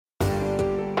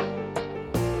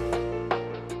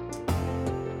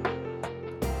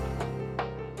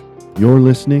You're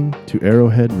listening to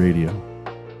Arrowhead Radio.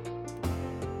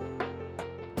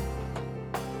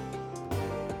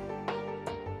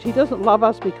 He doesn't love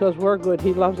us because we're good.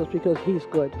 He loves us because he's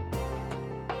good.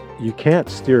 You can't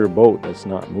steer a boat that's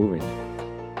not moving.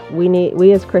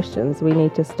 We as Christians, we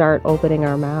need to start opening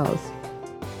our mouths.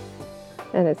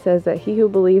 And it says that he who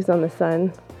believes on the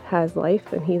Son has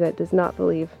life, and he that does not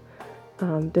believe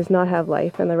does not have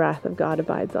life, and the wrath of God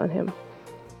abides on him.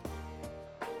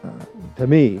 To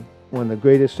me, one of the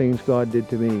greatest things God did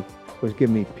to me was give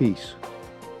me peace.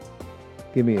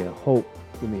 Give me a hope.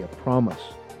 Give me a promise.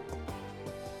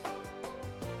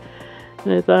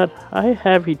 And I thought, I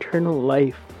have eternal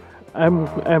life.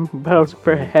 I'm bound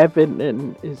for heaven,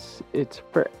 and it's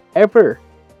forever.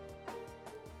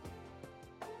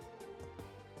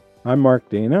 I'm Mark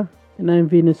Dana. And I'm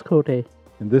Venus Cote.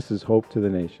 And this is Hope to the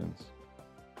Nations.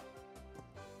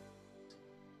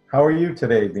 How are you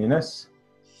today, Venus?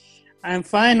 I'm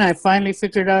fine. I finally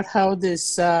figured out how this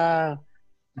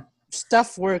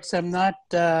stuff works. I'm not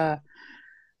a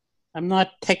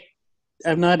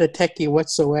techie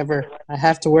whatsoever. I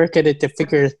have to work at it to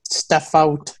figure stuff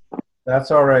out. That's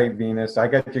all right, Venus. I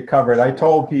got you covered. I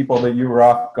told people that you were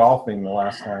off golfing the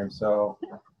last time, so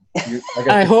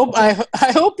I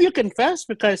hope you confess,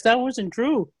 because that wasn't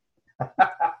true.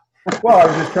 Well, I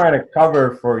was just trying to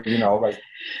cover for like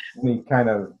any kind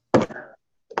of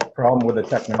problem with the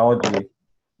technology.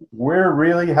 We're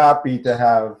really happy to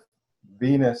have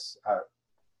Venus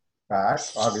back,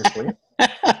 obviously.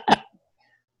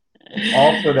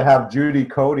 Also to have Judy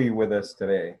Cody with us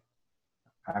today.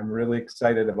 I'm really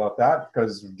excited about that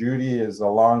because Judy is a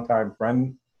longtime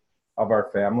friend of our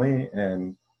family,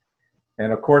 and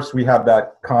of course we have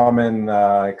that common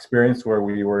experience where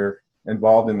we were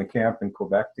involved in the camp in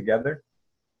Quebec together.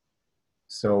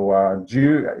 So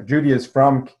Judy is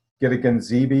from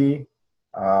Gittigan-Zibi,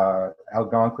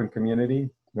 Algonquin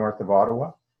community north of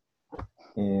Ottawa,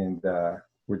 and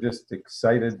we're just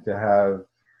excited to have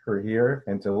her here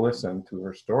and to listen to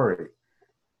her story.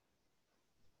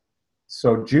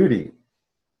 So Judy,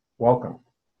 welcome.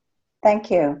 Thank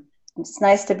you. It's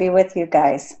nice to be with you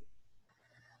guys.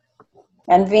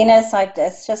 And Venus,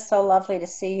 it's just so lovely to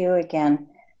see you again,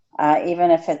 even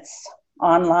if it's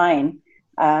online.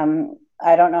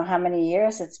 I don't know how many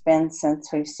years it's been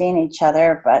since we've seen each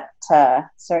other, but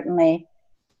certainly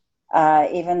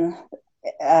even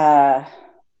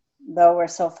though we're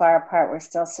so far apart, we're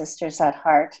still sisters at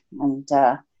heart, and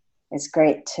it's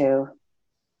great to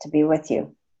be with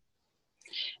you.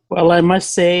 Well, I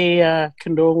must say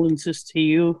condolences to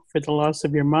you for the loss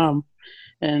of your mom.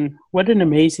 And what an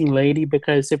amazing lady,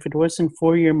 because if it wasn't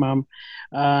for your mom,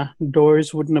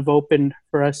 doors wouldn't have opened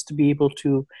for us to be able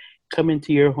to come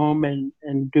into your home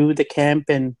and do the camp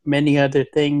and many other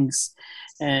things.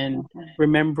 And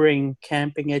remembering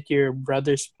camping at your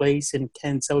brother's place in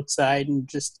tents outside, and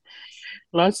just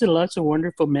lots and lots of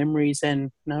wonderful memories.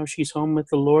 And now she's home with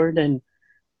the Lord, and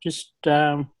just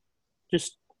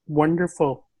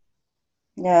wonderful.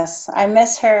 Yes, I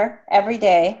miss her every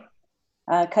day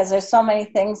because there's so many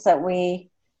things that we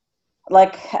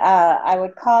like. I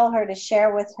would call her to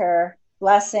share with her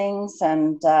blessings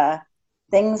and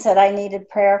things that I needed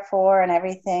prayer for and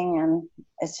everything. And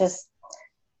it's just,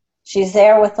 she's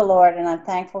there with the Lord, and I'm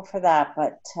thankful for that.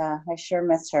 But I sure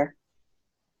miss her.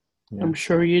 Yeah. I'm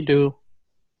sure you do.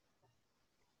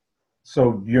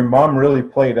 So your mom really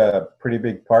played a pretty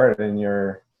big part in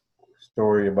your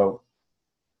story about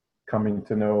coming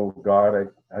to know God,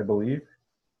 I believe.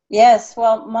 Yes,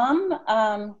 well, Mom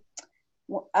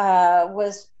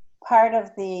was part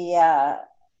of the,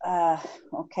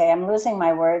 okay, I'm losing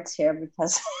my words here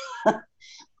because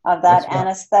of that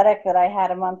anesthetic that I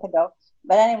had a month ago.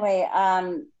 But anyway,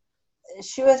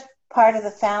 she was part of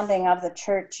the founding of the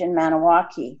church in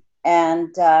Maniwaki.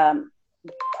 And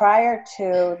prior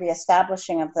to the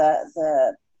establishing of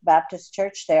the Baptist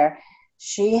church there,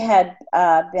 she had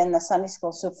been the Sunday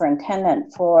school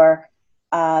superintendent for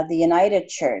the United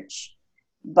Church,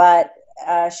 but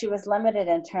she was limited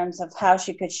in terms of how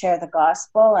she could share the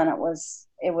gospel, and it was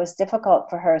difficult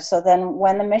for her. So then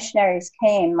when the missionaries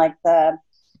came, like the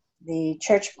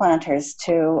church planters,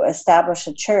 to establish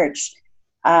a church,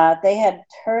 they had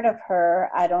heard of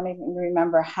her. I don't even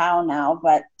remember how now,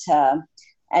 but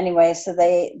anyway, so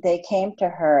they came to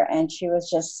her, and she was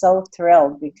just so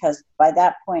thrilled because by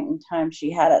that point in time,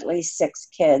 she had at least 6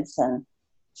 kids, and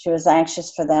she was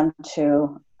anxious for them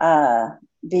to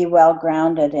be well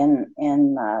grounded in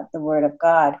the Word of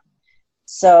God.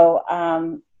 So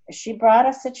she brought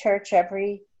us to church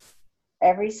every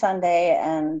Sunday,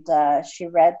 and she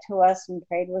read to us and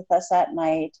prayed with us at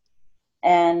night.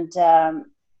 And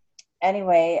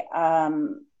anyway,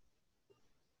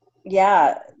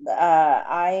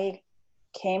 I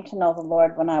came to know the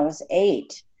Lord when I was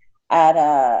 8 at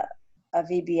a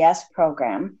VBS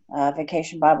program,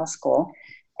 Vacation Bible School,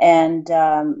 and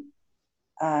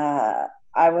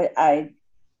I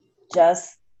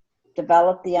just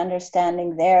developed the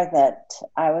understanding there that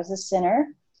I was a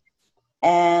sinner,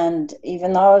 and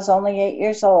even though I was only 8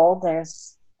 years old, there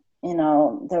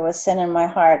was sin in my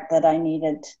heart that I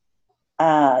needed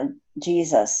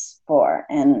Jesus for,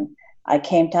 and I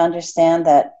came to understand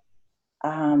that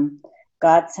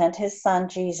God sent His Son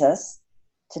Jesus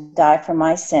to die for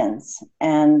my sins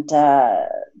and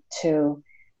to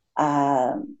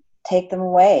take them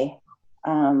away.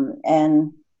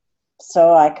 And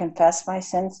so I confessed my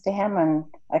sins to Him and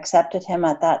accepted Him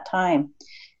at that time.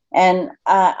 And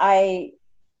I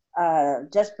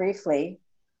just briefly,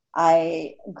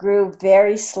 I grew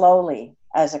very slowly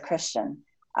as a Christian.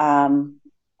 I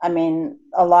mean,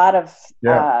 a lot of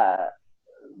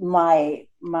my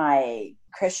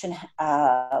Christian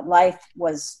life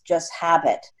was just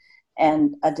habit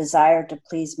and a desire to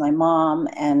please my mom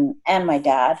and my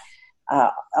dad,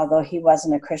 although he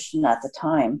wasn't a Christian at the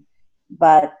time.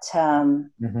 But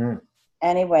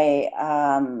anyway,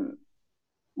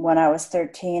 when I was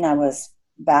 13, I was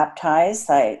baptized.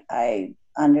 I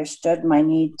understood my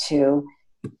need to,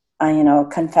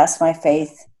 confess my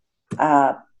faith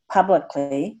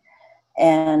publicly.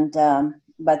 And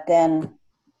but then,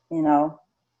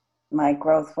 my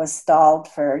growth was stalled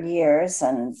for years.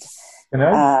 And can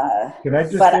I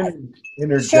just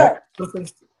interject sure. something?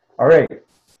 All right.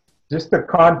 Just the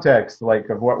context, like,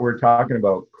 of what we're talking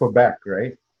about, Quebec,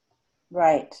 right?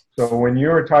 Right. So when you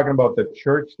were talking about the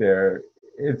church there,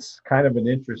 it's kind of an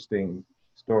interesting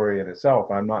story in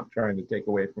itself. I'm not trying to take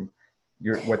away from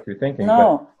what you're thinking.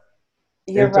 No,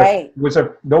 but you're right.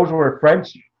 Those were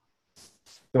French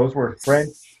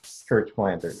church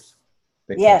planters.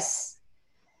 Yes.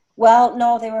 Well,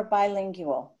 no, they were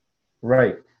bilingual.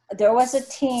 Right. There was a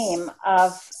team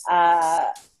of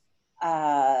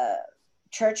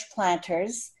church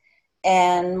planters,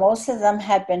 and most of them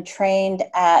had been trained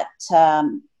at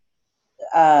Toronto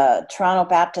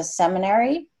Baptist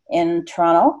Seminary in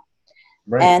Toronto,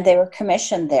 right. And they were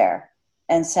commissioned there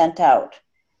and sent out.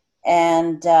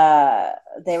 And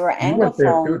they were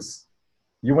Anglophones.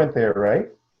 You went there,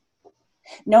 right?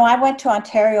 No, I went to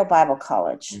Ontario Bible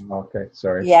College. Okay,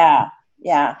 sorry. Yeah.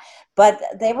 But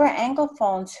they were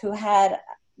Anglophones who had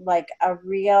like a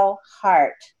real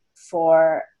heart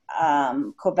for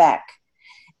Quebec.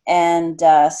 And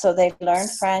so they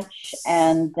learned French.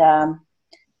 And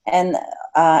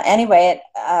anyway,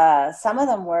 some of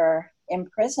them were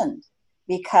imprisoned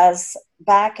because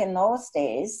back in those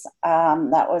days,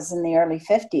 that was in the early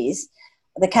 50s,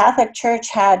 the Catholic Church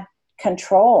had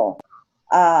control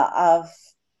of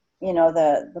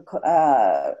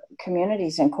the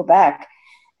communities in Quebec,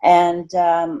 and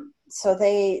so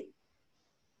they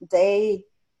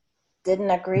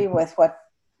didn't agree with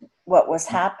what was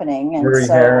happening. And Murray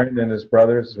Heron and his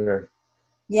brothers were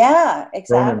exactly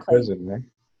thrown in prison, right?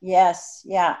 Yes,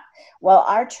 yeah. Well,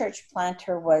 our church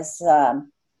planter was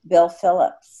Bill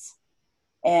Phillips,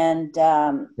 and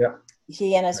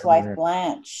he and his wife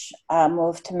Blanche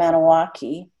moved to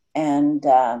Maniwaki and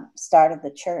started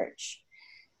the church.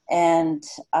 And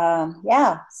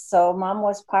so Mom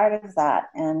was part of that,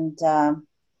 and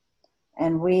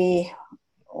we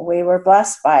were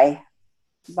blessed by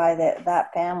that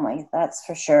family, that's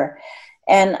for sure.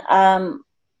 And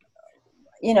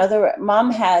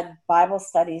Mom had Bible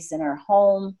studies in her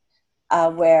home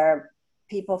where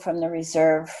people from the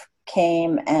reserve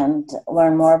came and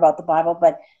learned more about the Bible.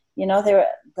 But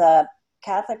the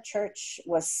Catholic Church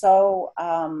was so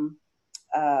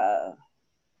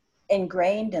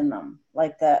ingrained in them,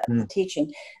 like the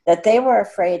teaching, that they were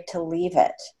afraid to leave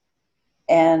it.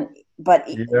 But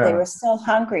they were still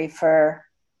hungry for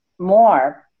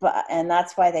more, and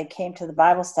that's why they came to the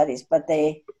Bible studies. But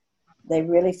they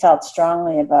really felt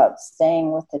strongly about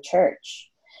staying with the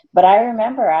church. But I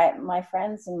remember my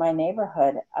friends in my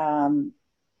neighborhood,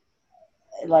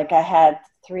 like I had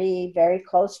 3 very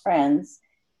close friends,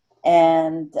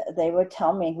 and they would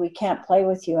tell me, we can't play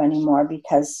with you anymore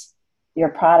because you're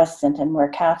Protestant and we're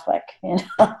Catholic,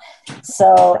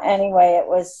 So anyway,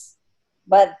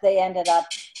 but they ended up,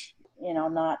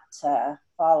 not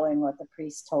following what the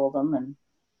priest told them, and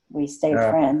we stayed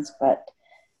friends. But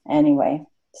anyway,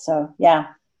 so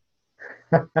yeah.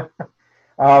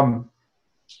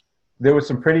 There was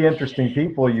some pretty interesting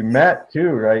people you met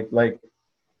too, right? Like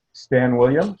Stan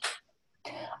Williams.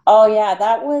 Oh yeah,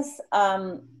 that was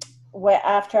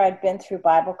after I'd been through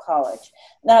Bible college.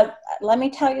 Now, let me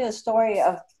tell you the story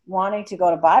of wanting to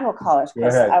go to Bible college,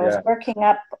 because I was working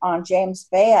up on James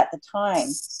Bay at the time,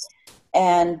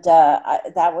 and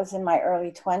that was in my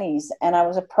early 20s, and I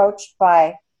was approached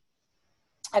by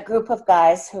a group of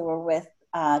guys who were with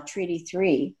Treaty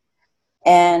 3,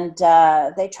 and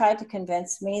they tried to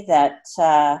convince me that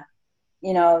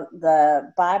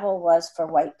the Bible was for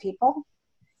white people,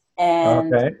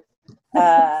 and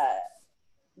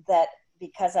that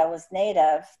because I was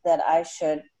Native, that I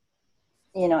should,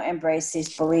 embrace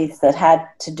these beliefs that had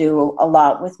to do a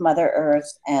lot with Mother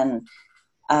Earth, and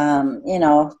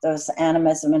there's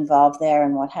animism involved there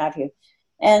and what have you.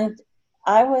 And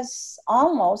I was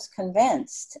almost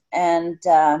convinced, and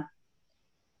I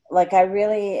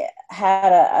really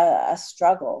had a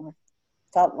struggle.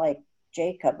 Felt like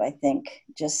Jacob, I think,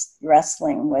 just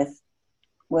wrestling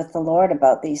with the Lord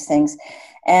about these things.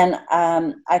 And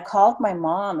I called my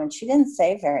mom, and she didn't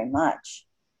say very much,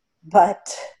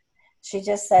 but she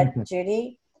just said,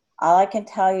 Judy, all I can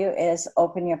tell you is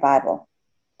open your Bible.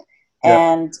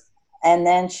 Yeah. And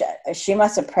then she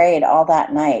must have prayed all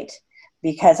that night,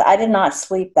 because I did not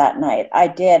sleep that night. I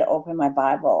did open my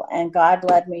Bible, and God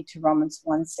led me to Romans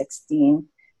 1:16,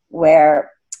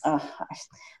 where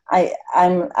I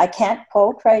can't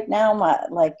quote right now.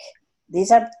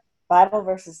 These are Bible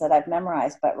verses that I've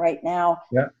memorized, but right now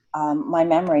my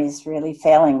memory is really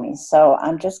failing me. So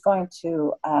I'm just going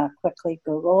to quickly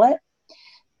Google it.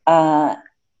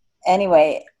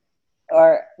 Anyway,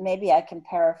 or maybe I can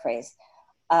paraphrase.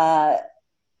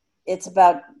 It's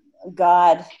about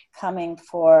God coming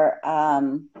for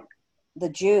the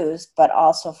Jews, but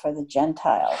also for the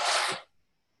Gentiles.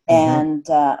 And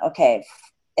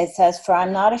it says, "For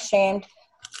I'm not ashamed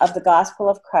of the gospel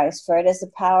of Christ, for it is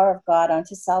the power of God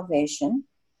unto salvation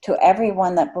to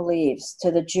everyone that believes, to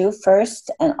the Jew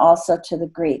first, and also to the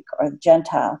Greek," or the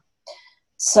Gentile.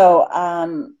 So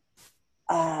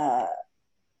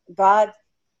God,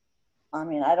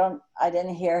 I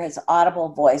didn't hear his audible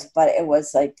voice, but it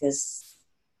was like this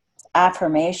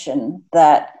affirmation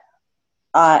that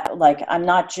I'm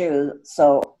not Jew,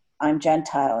 so I'm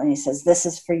Gentile. And he says, "This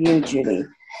is for you, Judy."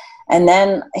 And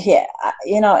then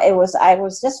I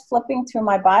was just flipping through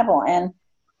my Bible, and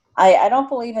I don't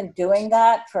believe in doing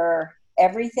that for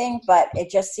everything, but it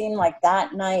just seemed like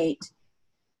that night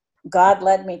God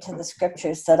led me to the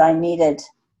scriptures that I needed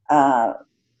to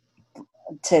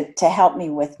help me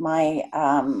with my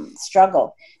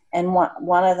struggle. And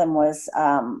one of them was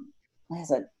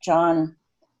John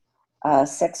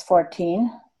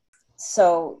 6:14.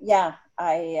 So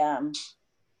I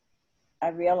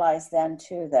realized then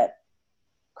too that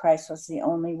Christ was the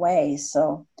only way.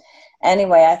 So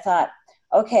anyway, I thought,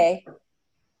 okay,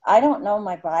 I don't know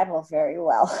my Bible very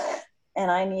well, and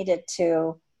I needed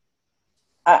to.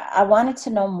 I wanted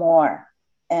to know more,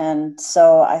 and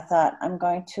so I thought, I'm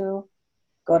going to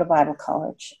go to Bible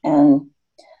college. And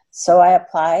so I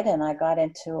applied, and I got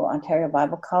into Ontario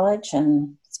Bible College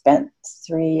and spent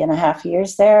 3.5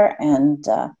 years there. And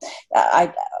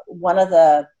one of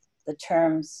the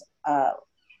terms,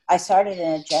 I started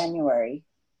in January,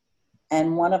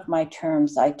 and one of my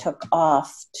terms I took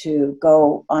off to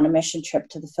go on a mission trip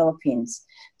to the Philippines.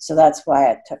 So that's why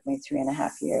it took me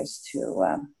 3.5 years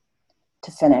to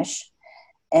finish.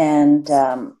 And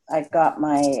I got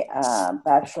my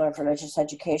Bachelor of Religious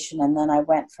Education, and then I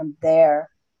went from there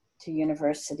to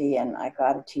university, and I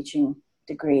got a teaching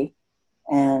degree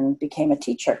and became a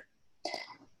teacher.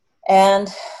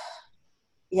 And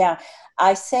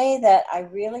I say that I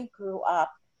really grew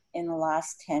up in the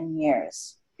last 10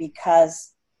 years,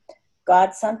 because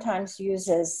God sometimes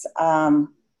uses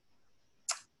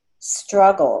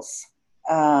struggles.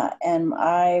 And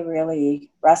I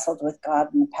really wrestled with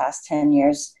God in the past 10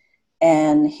 years,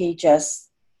 and he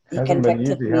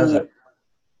convicted me. Has it?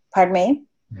 Pardon me?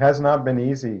 It has not been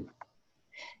easy.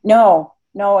 No,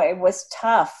 it was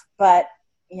tough. But,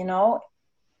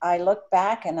 I look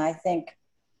back and I think,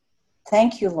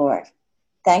 thank you, Lord.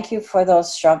 Thank you for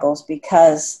those struggles,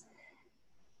 because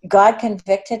God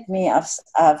convicted me of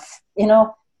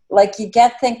you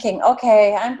get thinking,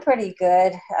 okay, I'm pretty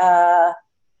good.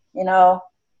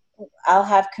 I'll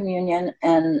have communion,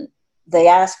 and they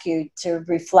ask you to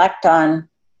reflect on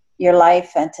your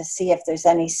life and to see if there's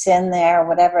any sin there or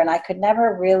whatever. And I could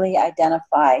never really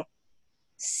identify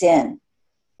sin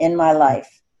in my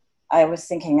life. I was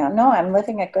thinking, oh, no, I'm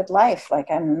living a good life. Like,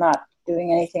 I'm not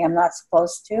doing anything I'm not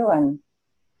supposed to, and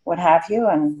what have you.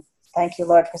 And thank you,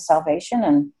 Lord, for salvation.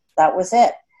 And that was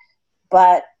it.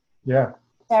 But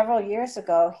several years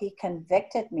ago, he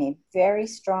convicted me very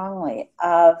strongly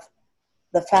of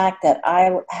the fact that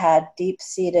I had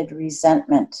deep-seated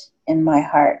resentment in my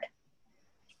heart.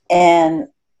 And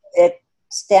it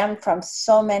stemmed from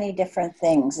so many different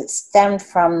things. It stemmed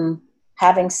from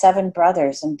having 7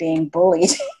 brothers and being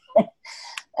bullied.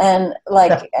 And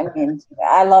like, I mean,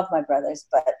 I love my brothers,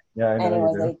 but Yeah, I know you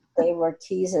anyway, do. they were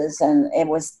teases, and it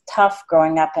was tough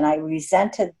growing up, and I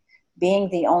resented being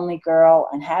the only girl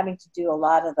and having to do a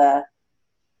lot of the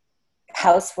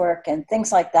housework and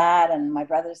things like that, and my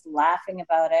brothers laughing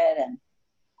about it,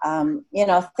 and you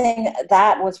know,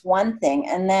 that was one thing.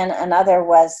 And then another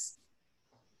was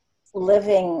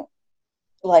living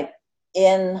like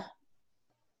in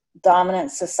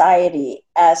dominant society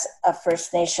as a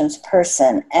First Nations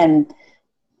person, and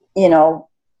you know,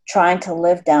 trying to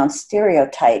live down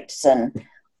stereotypes and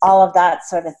all of that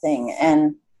sort of thing.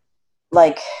 And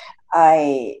like,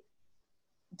 I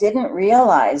didn't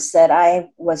realize that I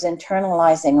was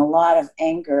internalizing a lot of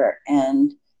anger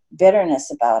and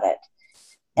bitterness about it.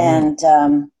 And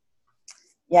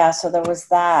yeah, so there was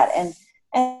that. And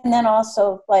then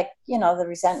also, like, you know, the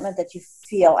resentment that you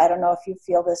feel. I don't know if you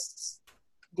feel this,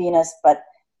 Venus, but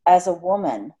as a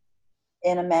woman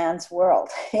in a man's world,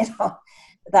 you know,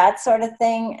 that sort of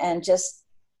thing. And just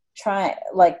try,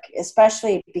 like,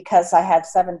 especially because I had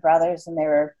 7 brothers and they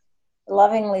were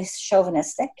lovingly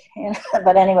chauvinistic, you know?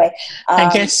 But anyway, I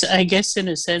guess in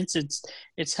a sense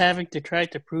it's having to try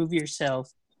to prove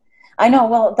yourself. I know.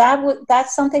 Well,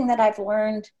 that's something that I've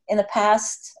learned in the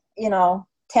past, you know,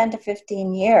 10 to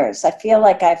 15 years. I feel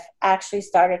like I've actually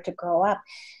started to grow up,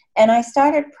 and I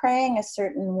started praying a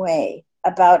certain way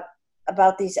about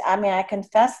these. I mean, I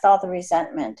confessed all the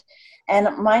resentment,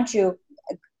 and mind you,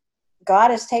 God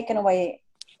has taken away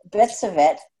bits of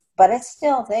it, but it's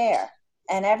still there.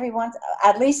 And everyone,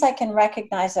 at least I can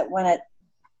recognize it when it,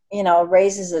 you know,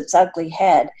 raises its ugly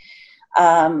head.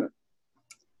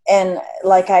 And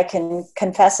like, I can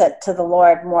confess it to the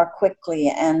Lord more quickly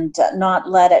and not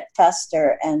let it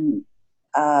fester and,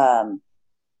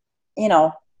 you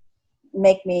know,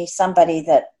 make me somebody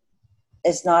that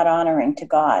is not honoring to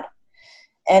God.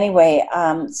 Anyway,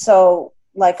 so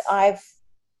like,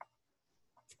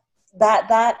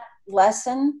 that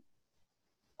lesson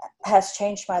has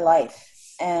changed my life.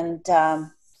 And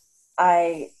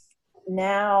I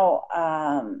now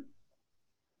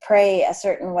pray a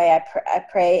certain way. I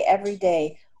pray every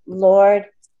day, Lord,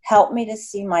 help me to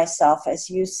see myself as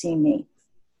you see me.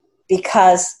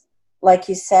 Because, like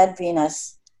you said,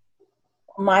 Venus,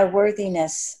 my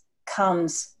worthiness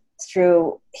comes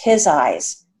through his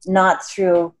eyes, not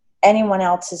through anyone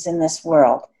else's in this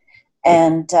world.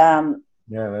 And,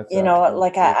 That's you know,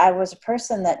 like, I was a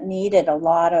person that needed a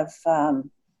lot of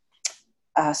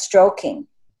stroking,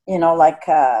 you know, like,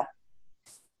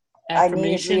 I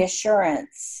needed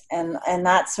reassurance and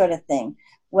that sort of thing.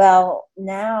 Well,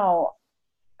 now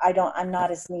I'm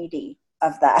not as needy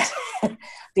of that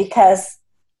because,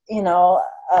 you know,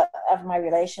 of my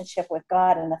relationship with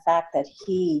God and the fact that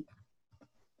he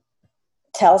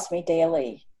tells me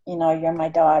daily, you know, you're my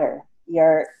daughter,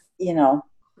 you're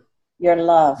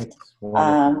loved.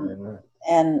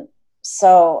 And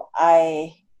so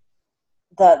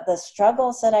the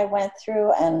struggles that I went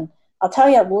through, and I'll tell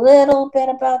you a little bit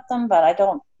about them, but I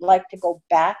don't like to go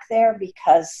back there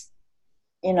because,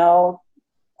 you know,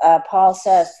 Paul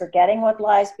says, forgetting what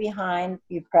lies behind,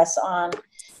 you press on.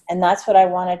 And that's what I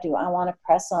want to do. I want to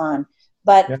press on.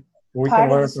 But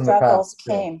part of the struggles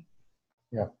came.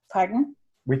 Yeah. Pardon?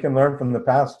 We can learn from the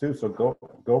past too, so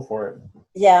go for it.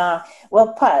 Yeah.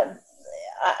 Well,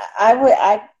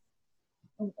 I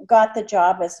got the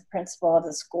job as the principal of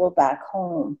the school back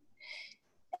home.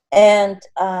 And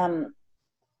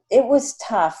it was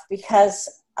tough because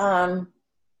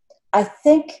I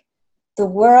think the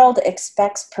world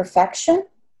expects perfection,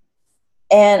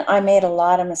 and I made a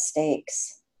lot of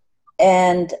mistakes.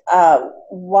 And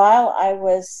while I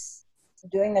was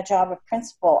doing the job of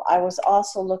principal, I was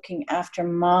also looking after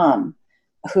Mom,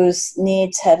 whose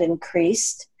needs had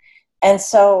increased. And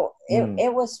so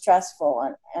it was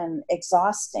stressful and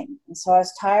exhausting. And so I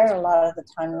was tired a lot of the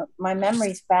time. My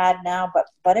memory's bad now,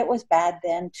 but it was bad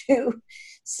then too.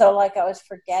 So like, I was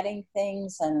forgetting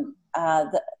things, and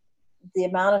the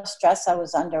amount of stress I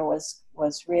was under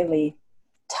was really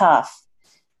tough.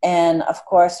 And of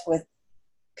course, with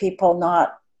people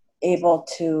not able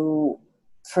to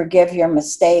forgive your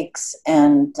mistakes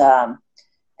and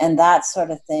that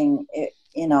sort of thing,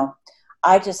 you know,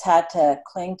 I just had to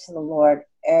cling to the Lord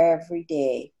every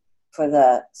day for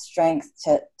the strength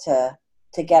to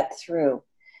get through.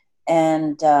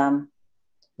 And well,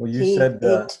 you said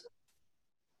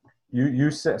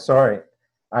you said, sorry,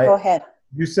 go ahead.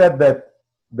 You said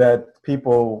that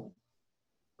people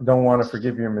don't want to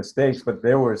forgive your mistakes, but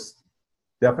there was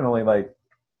definitely like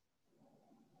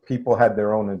people had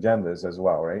their own agendas as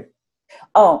well, right?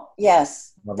 Oh,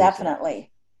 yes,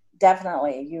 Obviously.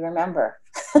 definitely. You remember.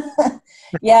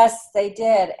 Yes, they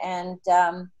did. And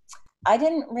I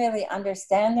didn't really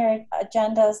understand their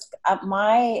agendas.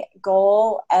 My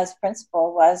goal as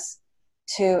principal was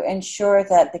to ensure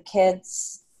that the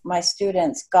kids, my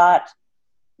students, got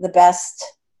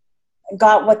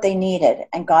what they needed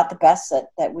and got the best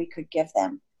that we could give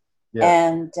them. Yeah.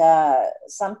 And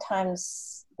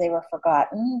sometimes they were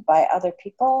forgotten by other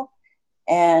people.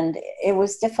 And it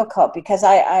was difficult because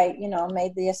I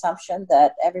made the assumption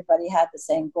that everybody had the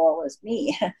same goal as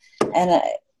me. And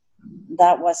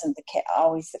that wasn't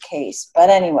always the case. But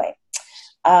anyway,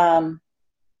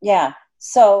 yeah.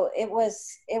 So it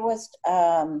was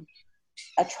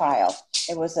a trial.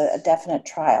 It was a definite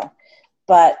trial.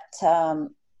 But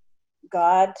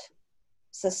God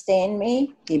sustained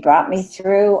me. He brought me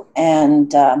through.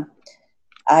 And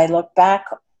I look back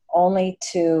only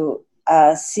to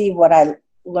see what I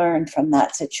learned from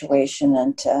that situation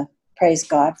and to praise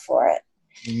God for it.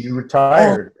 You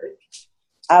retired.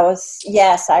 I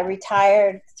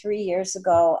retired 3 years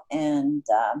ago, and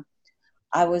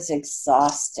I was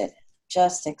exhausted,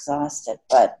 just exhausted.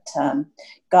 But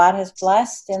God has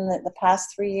blessed in the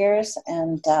past 3 years,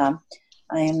 and I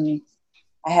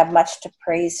have much to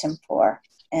praise Him for.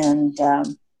 And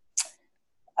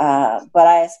but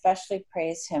I especially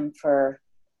praise Him for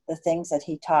the things that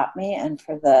He taught me, and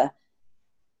for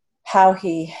how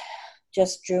He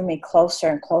just drew me closer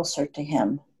and closer to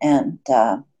Him, and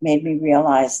made me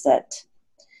realize that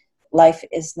life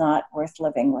is not worth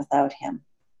living without Him.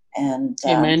 And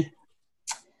Amen.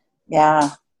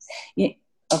 Yeah.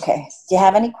 Okay. Do you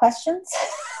have any questions?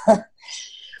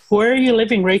 Where are you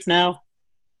living right now?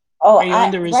 Oh, are you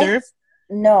on the reserve?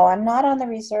 No, I'm not on the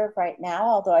reserve right now,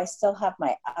 although I still have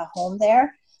my home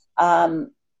there.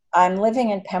 I'm living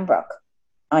in Pembroke,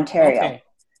 Ontario. Okay.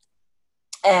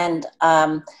 And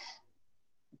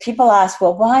people ask,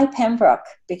 well, why Pembroke?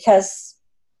 Because,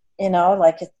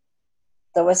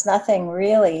 there was nothing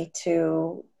really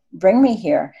to bring me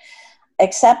here,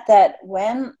 except that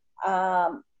when,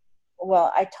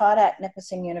 I taught at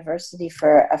Nipissing University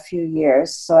for a few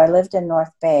years, so I lived in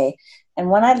North Bay. And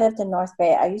when I lived in North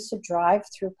Bay, I used to drive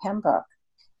through Pembroke.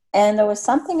 And there was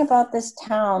something about this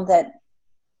town that,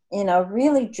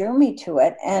 really drew me to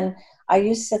it. And I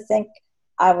used to think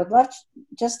I would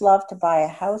just love to buy a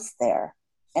house there.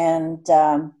 And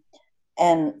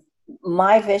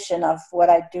my vision of what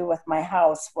I'd do with my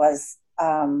house was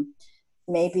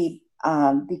maybe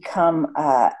become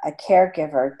a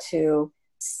caregiver to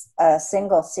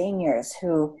single seniors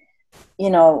who,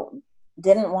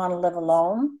 didn't want to live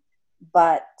alone.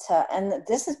 But, and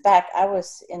this is back, I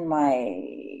was in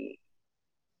my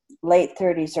late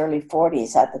 30s, early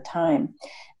 40s at the time.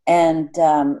 And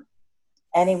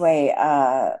anyway,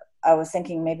 I was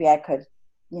thinking maybe I could,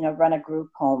 run a group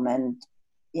home and,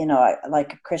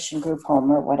 like a Christian group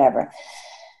home or whatever.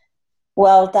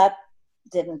 Well, that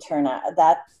didn't turn out.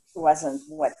 That wasn't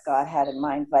what God had in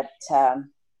mind, but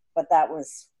that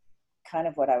was kind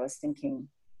of what I was thinking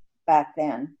back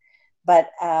then.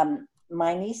 But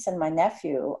my niece and my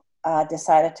nephew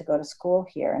decided to go to school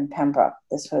here in Pembroke.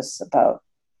 This was about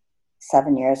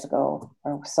 7 years ago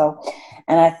or so,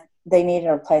 and they needed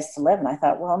a place to live, and I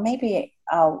thought, well, maybe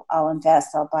I'll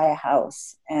invest. I'll buy a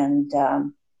house, and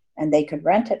they could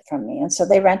rent it from me. And so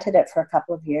they rented it for a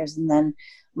couple of years, and then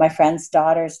my friends'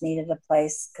 daughters needed a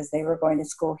place because they were going to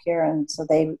school here, and so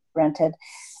they rented.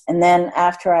 And then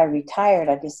after I retired,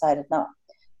 I decided, no,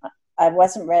 I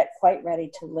wasn't quite ready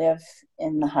to live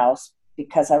in the house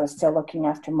because I was still looking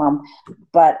after Mom,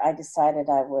 but I decided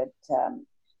I would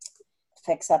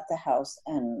fix up the house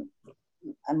and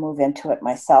move into it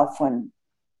myself when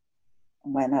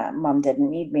Mom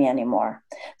didn't need me anymore.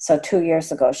 So 2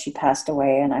 years ago, she passed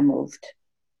away, and I moved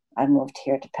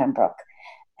here to Pembroke,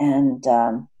 and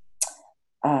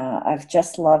I've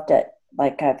just loved it.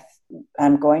 Like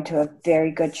I'm going to a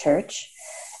very good church,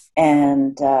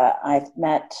 and I've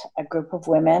met a group of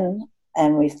women,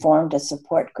 and we formed a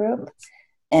support group,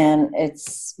 and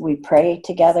we pray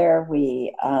together.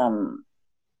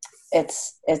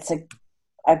 It's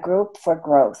a group for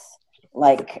growth.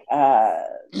 Like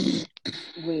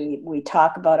we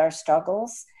talk about our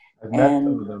struggles. I've met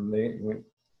some of them.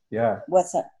 Yeah.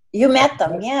 What's that? You met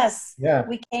them, yes. Yeah.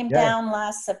 We came down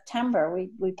last September.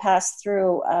 We passed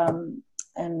through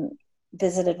and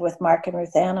visited with Mark and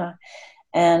Ruth Anna,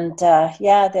 and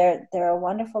they're a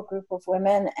wonderful group of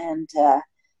women, and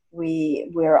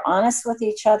we're honest with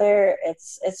each other.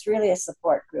 It's really a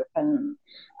support group, and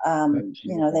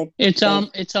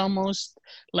It's almost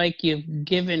like you've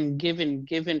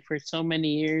given for so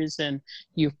many years, and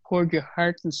you've poured your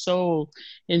heart and soul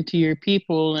into your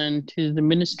people and to the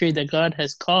ministry that God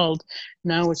has called.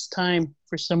 Now it's time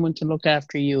for someone to look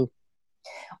after you.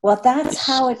 Well, that's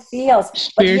how it feels.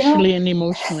 Spiritually and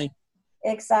emotionally.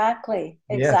 Exactly.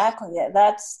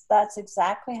 Yes. That's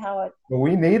exactly how it. But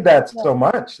we need that so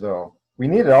much, though. We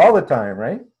need it all the time,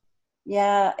 right?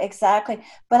 Yeah, exactly.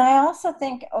 But I also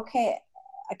think, okay,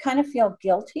 I kind of feel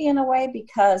guilty in a way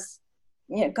because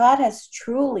God has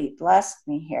truly blessed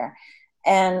me here.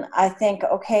 And I think,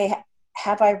 okay,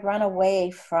 have I run away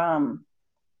from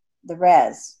the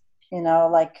res? And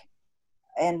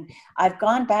I've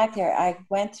gone back there. I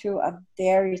went through a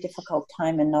very difficult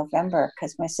time in November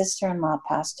because my sister-in-law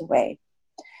passed away.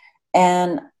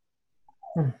 And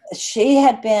she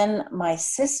had been my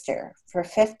sister for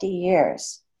 50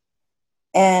 years.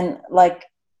 And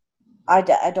I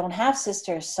don't have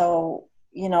sisters, so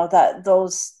that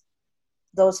those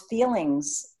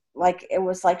feelings, it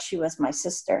was like she was my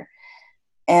sister.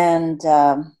 And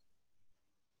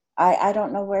I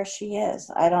don't know where she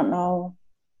is. I don't know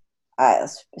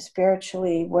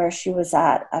spiritually where she was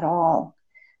at all.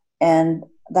 And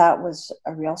that was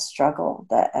a real struggle,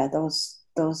 that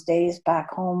those days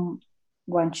back home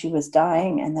when she was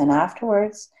dying, and then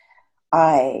afterwards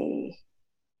I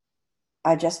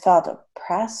just felt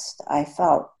oppressed. I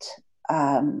felt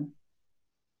I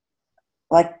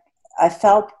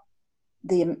felt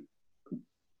the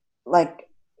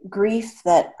grief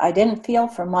that I didn't feel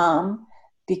for Mom,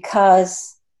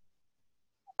 because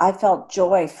I felt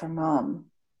joy for Mom.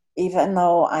 Even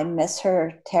though I miss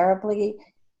her terribly,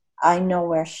 I know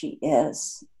where she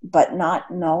is. But not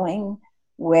knowing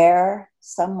where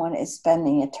someone is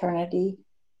spending eternity,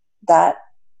 that's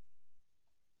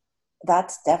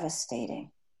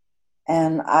devastating.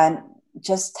 And I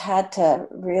just had to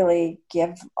really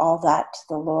give all that to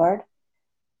the Lord.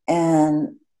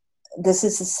 And this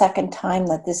is the second time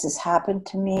that this has happened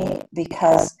to me,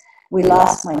 because we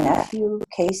lost my nephew,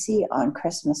 Casey, on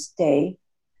Christmas Day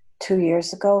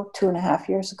 2.5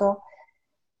 years ago.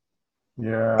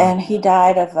 Yeah. And he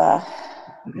died of a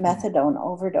methadone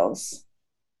overdose.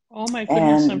 Oh my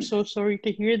goodness, I'm so sorry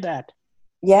to hear that.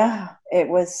 Yeah, I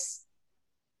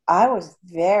was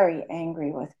very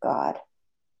angry with God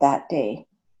that day.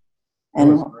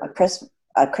 And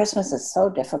Christmas is so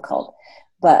difficult.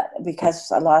 But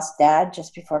because I lost Dad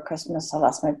just before Christmas, I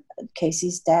lost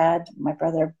Casey's dad, my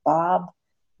brother Bob,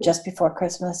 just before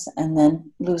Christmas, and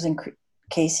then losing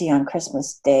Casey on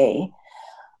Christmas Day.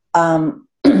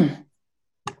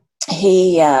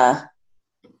 He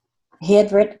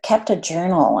had kept a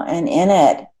journal, and in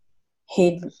it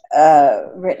he'd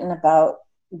written about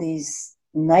these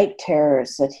night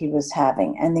terrors that he was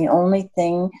having, and the only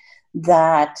thing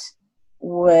that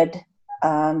would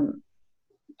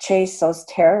chase those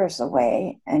terrors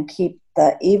away and keep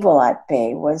the evil at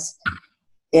bay was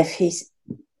if he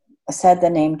said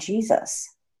the name Jesus.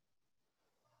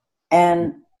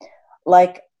 And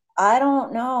I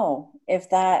don't know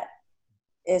if that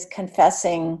is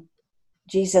confessing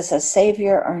Jesus as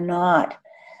Savior or not,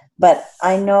 but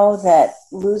I know that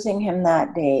losing him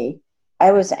that day,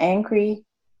 I was angry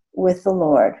with the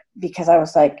Lord, because I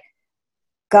was like,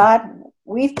 God,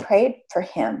 we've prayed for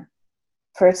him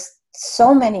for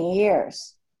so many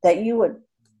years that you would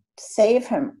save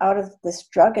him out of this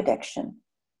drug addiction.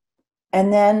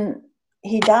 And then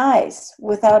he dies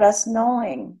without us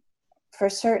knowing for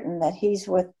certain that he's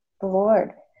with the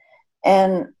Lord.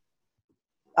 And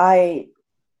I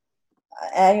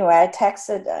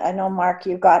texted, I know, Mark,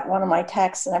 you got one of my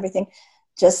texts and everything,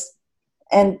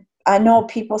 and I know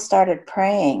people started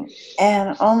praying,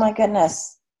 and oh my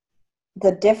goodness,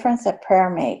 the difference that prayer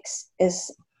makes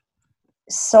is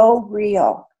so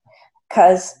real,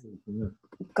 because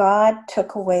God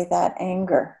took away that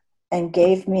anger and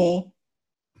gave me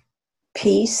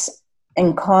peace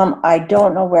and calm. I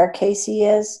don't know where Casey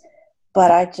is,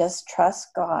 but I just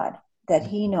trust God that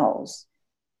he knows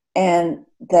and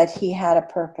that he had a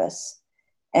purpose.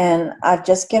 And I've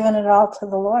just given it all to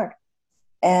the Lord.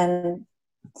 And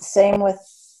same with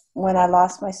when I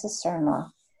lost my sister-in-law.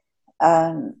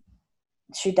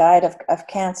 She died of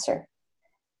cancer.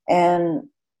 And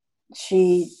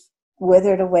she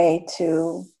withered away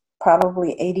to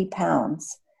probably 80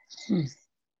 pounds.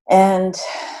 And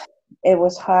it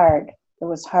was hard. It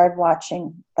was hard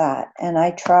watching that. And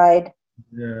I tried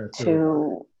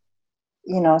to,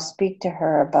 speak to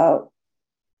her about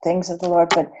things of the Lord,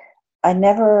 but I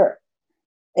never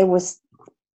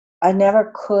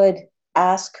could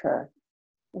ask her,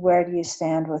 where do you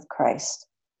stand with Christ?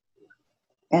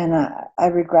 And I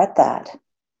regret that.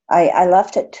 I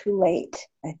left it too late,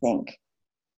 I think.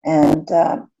 And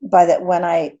by that, when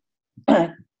I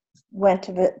went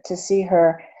to see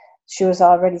her, she was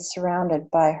already surrounded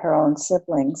by her own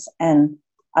siblings, and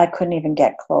I couldn't even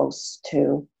get close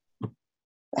to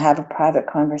have a private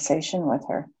conversation with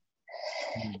her.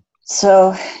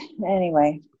 So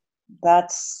anyway,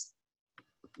 that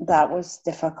was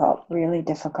difficult, really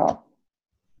difficult.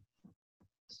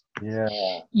 Yeah.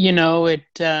 You know, it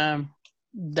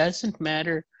doesn't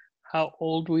matter how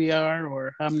old we are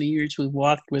or how many years we've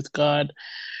walked with God.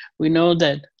 We know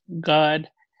that God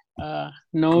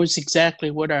knows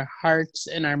exactly what our hearts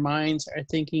and our minds are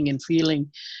thinking and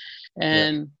feeling.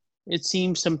 And it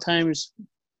seems sometimes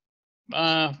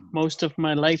most of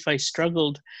my life I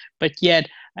struggled, but yet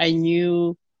I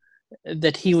knew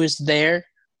that he was there.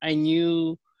 I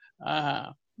knew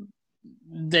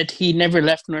that he never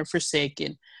left nor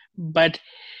forsaken, but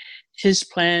his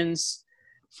plans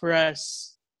for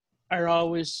us are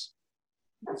always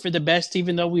for the best,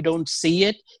 even though we don't see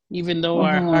it, even though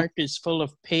our heart is full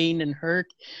of pain and hurt,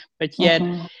 but yet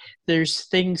there's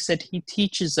things that he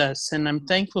teaches us, and I'm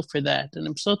thankful for that. And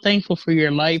I'm so thankful for your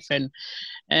life, and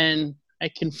I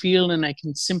can feel and I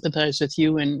can sympathize with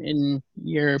you in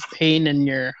your pain and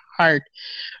your heart.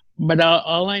 But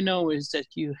all I know is that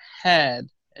you had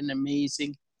an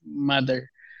amazing mother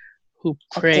who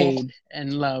prayed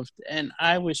and loved. And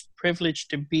I was privileged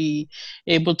to be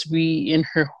able to be in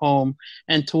her home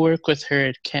and to work with her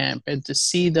at camp and to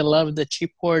see the love that she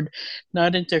poured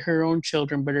not into her own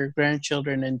children, but her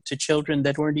grandchildren and to children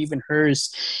that weren't even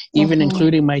hers, even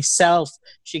including myself.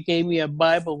 She gave me a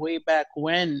Bible way back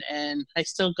when, and I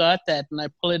still got that. And I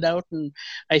pull it out and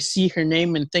I see her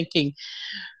name and thinking,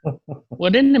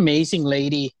 what an amazing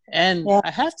lady. And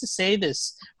I have to say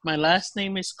this, my last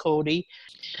name is Cody.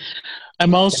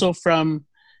 I'm also from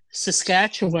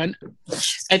Saskatchewan.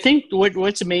 I think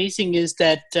what's amazing is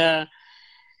that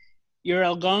you're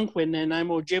Algonquin and I'm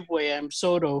Ojibwe, I'm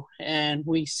Soto, and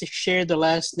we share the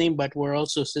last name, but we're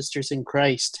also sisters in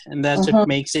Christ. And that's what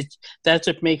makes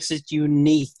it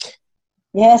unique.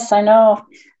 Yes, I know.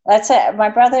 That's it. My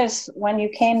brothers, when you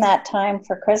came that time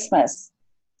for Christmas,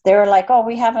 they were like, oh,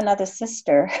 we have another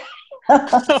sister.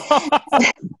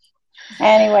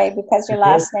 Anyway, because your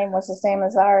last name was the same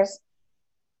as ours.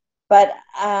 But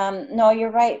no, you're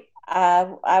right.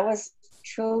 I was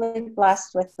truly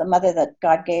blessed with the mother that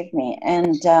God gave me.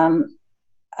 And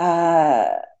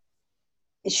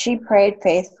she prayed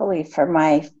faithfully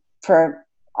for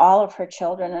all of her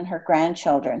children and her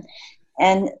grandchildren.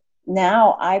 And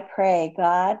now I pray,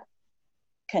 God,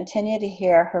 continue to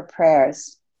hear her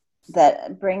prayers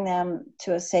that bring them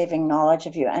to a saving knowledge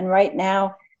of you. And right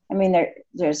now, I mean,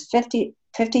 there's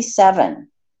 57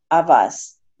 of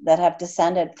us that have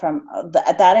descended from,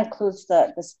 that includes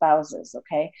the spouses,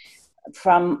 okay,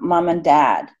 from mom and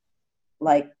dad.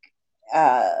 Like,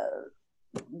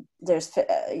 there's,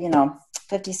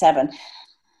 57.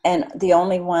 And the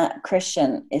only one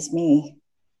Christian is me,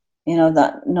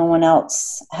 that no one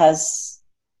else has,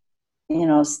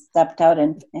 stepped out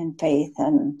in faith.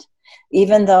 And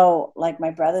even though, like,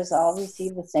 my brothers all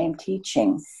received the same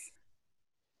teaching,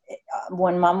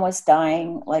 when mom was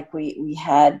dying, like we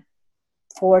had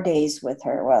 4 days with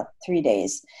her, well, 3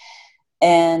 days,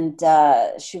 and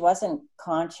she wasn't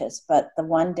conscious. But the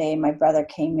one day my brother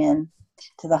came in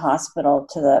to the hospital,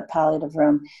 to the palliative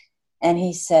room, and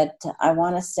he said, I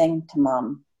want to sing to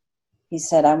mom. He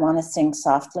said, I want to sing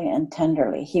softly and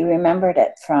tenderly. He remembered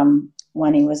it from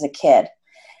when he was a kid.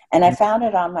 And I found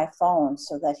it on my phone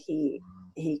so that he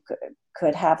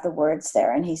could have the words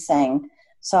there. And he sang,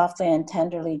 softly and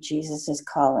tenderly, Jesus is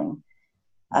calling.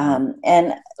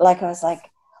 And like, I was like,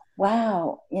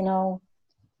 wow,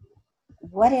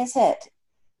 what is it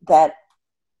that,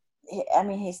 he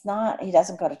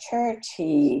doesn't go to church.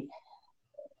 He,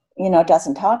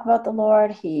 doesn't talk about the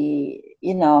Lord. He,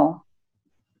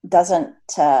 doesn't,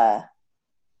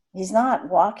 he's not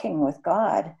walking with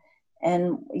God.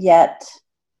 And yet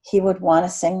he would want to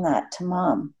sing that to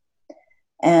mom.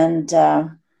 And,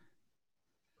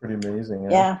 pretty amazing.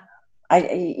 Yeah.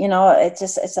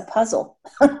 It's a puzzle,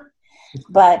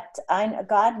 but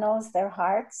God knows their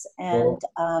hearts. And,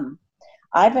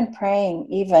 I've been praying,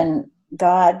 even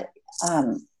God,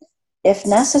 if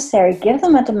necessary, give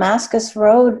them a Damascus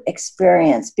Road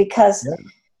experience, because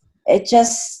it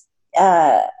just,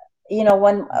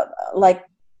 when like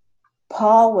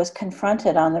Paul was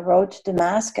confronted on the road to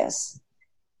Damascus,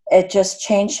 it just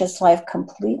changed his life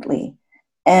completely.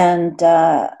 And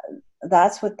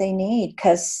that's what they need,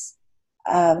 because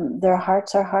their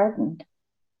hearts are hardened.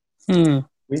 We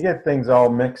get things all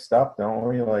mixed up, don't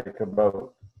we? Like,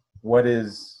 about what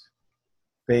is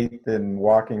faith and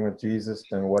walking with Jesus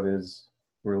and what is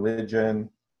religion.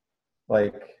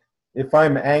 Like, if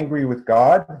I'm angry with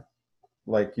God,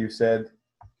 like you said,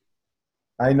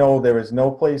 I know there is no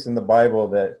place in the Bible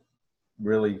that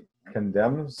really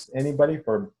condemns anybody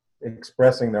for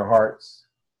expressing their heart's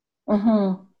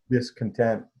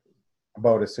discontent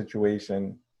about a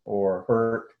situation or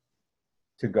hurt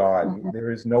to God.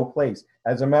 There is no place.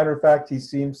 As a matter of fact, he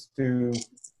seems to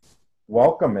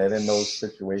welcome it in those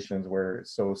situations where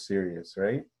it's so serious,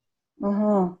 right?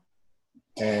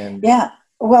 And yeah,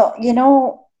 well, you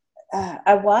know,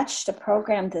 I watched a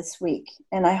program this week,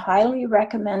 and I highly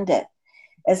recommend it.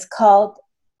 It's called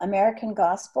American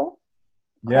Gospel,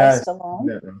 Christ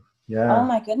Alone. Yeah. Oh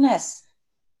my goodness!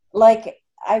 Like,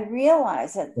 I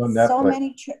realize that so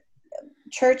many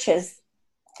churches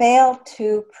fail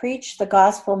to preach the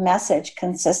gospel message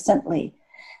consistently,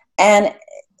 and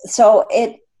so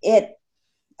it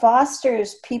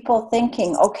fosters people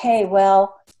thinking, okay,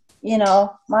 well, you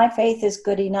know, my faith is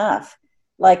good enough.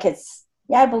 Like, it's,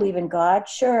 yeah, I believe in God,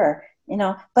 sure, you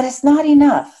know, but it's not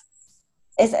enough.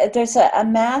 There's a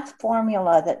math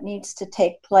formula that needs to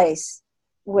take place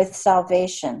with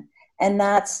salvation, and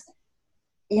that's,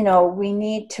 you know, we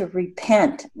need to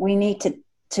repent. We need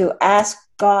to ask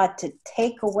God to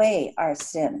take away our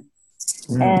sin.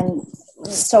 And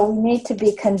so we need to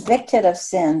be convicted of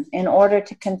sin in order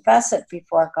to confess it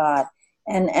before God,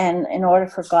 and in order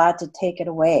for God to take it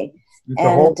away. It's a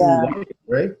whole new life,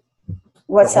 right?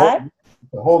 What's that?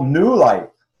 The whole new life.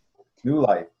 New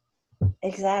life.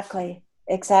 Exactly.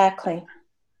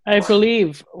 I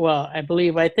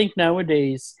think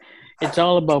nowadays it's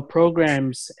all about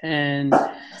programs. And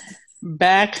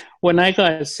back when I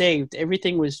got saved,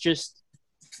 everything was just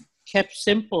kept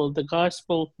simple. The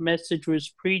gospel message was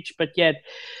preached, but yet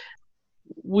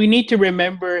we need to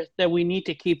remember that we need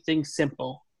to keep things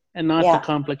simple and not to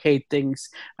complicate things.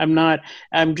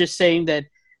 I'm just saying that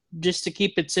just to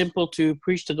keep it simple, to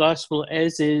preach the gospel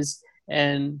as is,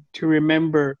 and to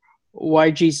remember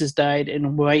why Jesus died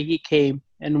and why he came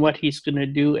and what he's going to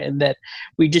do, and that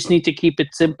we just need to keep it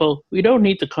simple. We don't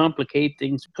need to complicate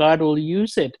things. God will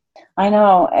use it. I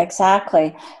know,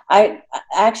 exactly.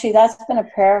 Actually, that's been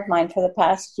a prayer of mine for the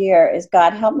past year, is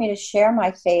God, help me to share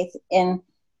my faith in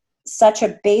such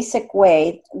a basic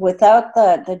way without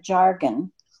the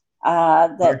jargon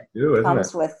that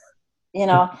comes with, you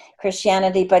know,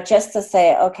 Christianity, but just to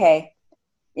say, okay,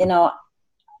 you know,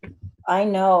 I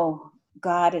know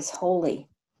God is holy,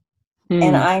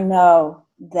 and I know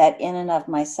that in and of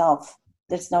myself,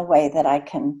 there's no way that I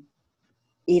can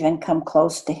even come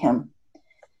close to him.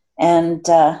 And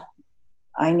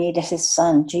I needed his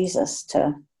son, Jesus,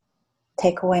 to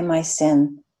take away my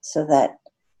sin, so that,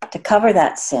 to cover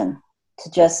that sin, to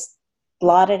just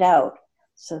blot it out,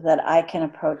 so that I can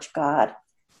approach God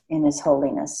in his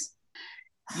holiness.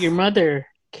 Your mother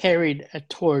carried a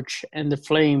torch, and the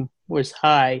flame was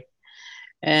high.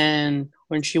 And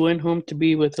when she went home to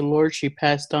be with the Lord, she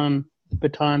passed on the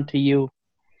baton to you.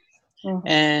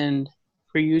 And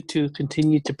for you to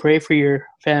continue to pray for your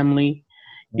family,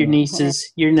 your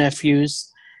nieces, your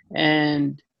nephews,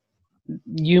 and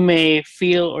you may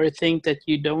feel or think that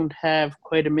you don't have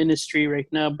quite a ministry right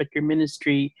now, but your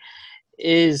ministry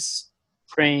is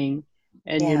praying,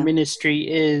 and your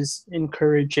ministry is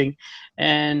encouraging.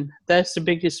 And that's the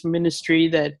biggest ministry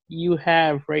that you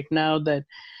have right now, that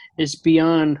is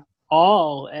beyond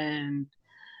all. And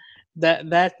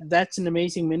that's an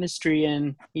amazing ministry.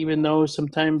 And even though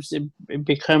sometimes it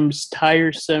becomes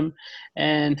tiresome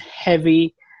and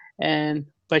heavy,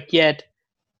 but yet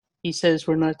he says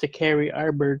we're not to carry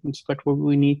our burdens, but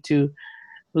we need to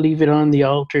leave it on the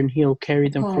altar, and he'll carry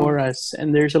them for us.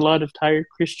 And there's a lot of tired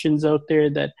Christians out there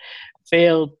that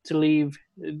fail to leave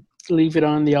it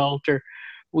on the altar.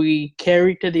 We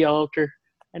carry to the altar,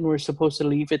 and we're supposed to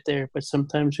leave it there, but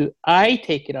sometimes I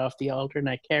take it off the altar and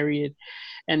I carry it,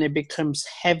 and it becomes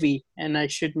heavy, and I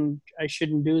shouldn't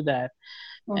do that.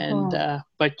 And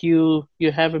but you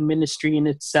have a ministry in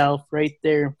itself right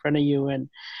there in front of you, and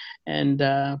you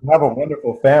have a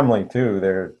wonderful family too.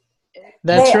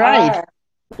 That's right.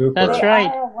 They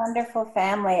are a wonderful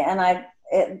family, and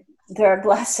they're a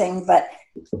blessing. But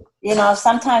you know,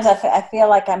 sometimes I feel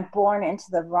like I'm born into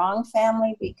the wrong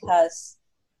family, because,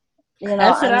 you know,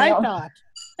 that's what I thought.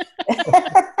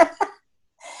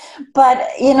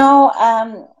 But you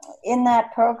know, in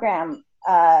that program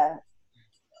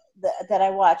that I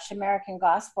watched, American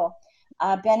Gospel,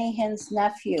 Benny Hinn's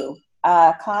nephew,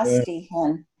 Costi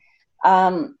Hinn,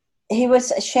 he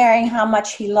was sharing how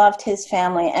much he loved his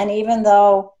family, and even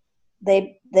though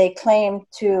they claimed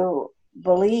to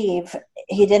believe,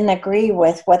 he didn't agree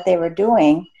with what they were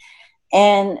doing.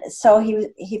 And so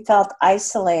he felt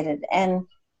isolated, and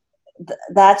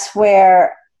that's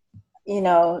where,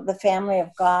 the family of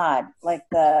God, like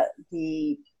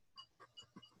the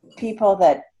people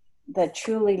that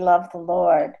truly love the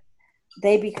Lord,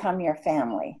 they become your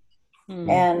family.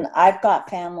 And I've got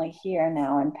family here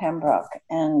now in Pembroke,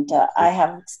 and I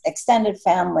have extended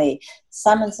family,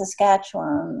 some in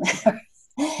Saskatchewan,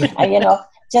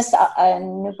 just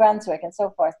in New Brunswick and so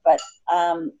forth. But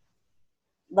I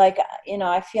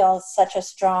feel such a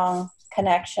strong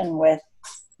connection with,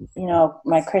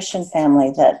 my Christian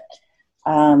family that,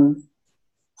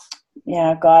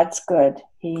 God's good.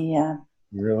 He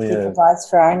really provides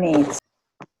for our needs.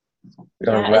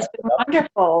 Yeah, it's been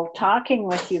wonderful talking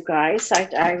with you guys.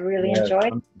 I really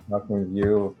enjoyed talking with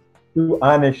you. To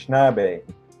Anishinaabe.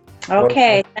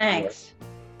 Okay, thanks.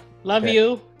 Love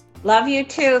you. Love you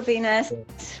too, Venus.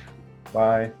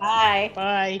 Bye. Bye.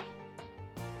 Bye.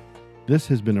 This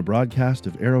has been a broadcast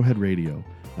of Arrowhead Radio,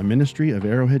 a ministry of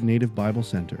Arrowhead Native Bible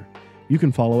Center. You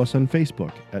can follow us on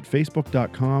Facebook at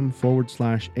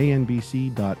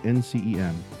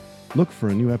facebook.com/anbc.ncem. Look for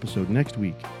a new episode next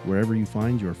week, wherever you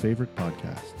find your favorite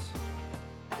podcasts.